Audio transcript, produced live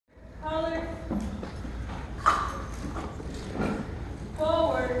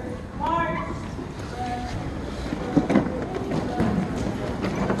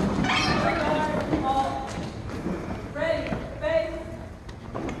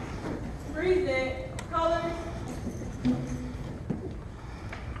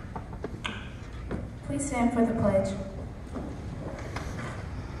Please stand for the pledge.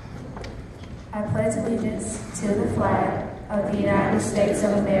 I pledge allegiance to the flag of the United States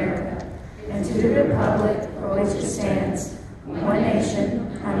of America and to the republic for which it stands, one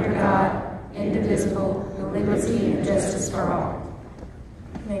nation, under God, indivisible, with liberty and justice for all.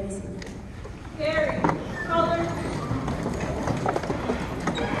 You may be seated. Carry, color,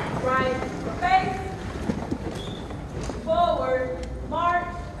 right for face, forward, march.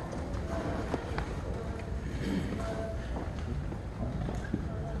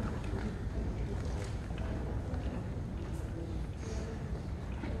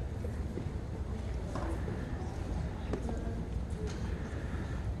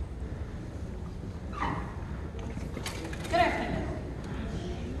 Good afternoon.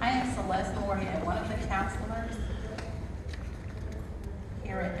 I am Celeste Morgan, one of the counselors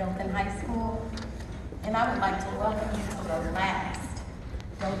here at Dothan High School, and I would like to welcome you to the last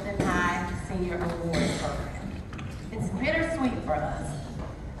Dothan High Senior Award Program. It's bittersweet for us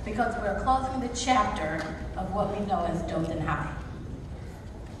because we're closing the chapter of what we know as Dothan High,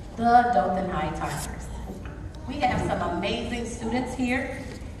 the Dothan High Tigers. We have some amazing students here,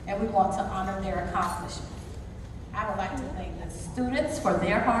 and we want to honor their accomplishments. I would like to thank the students for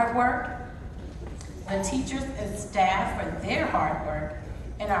their hard work, the teachers and staff for their hard work,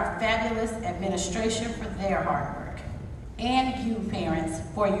 and our fabulous administration for their hard work, and you parents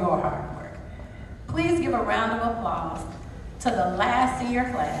for your hard work. Please give a round of applause to the last senior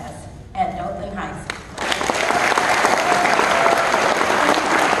class at Dothan High School.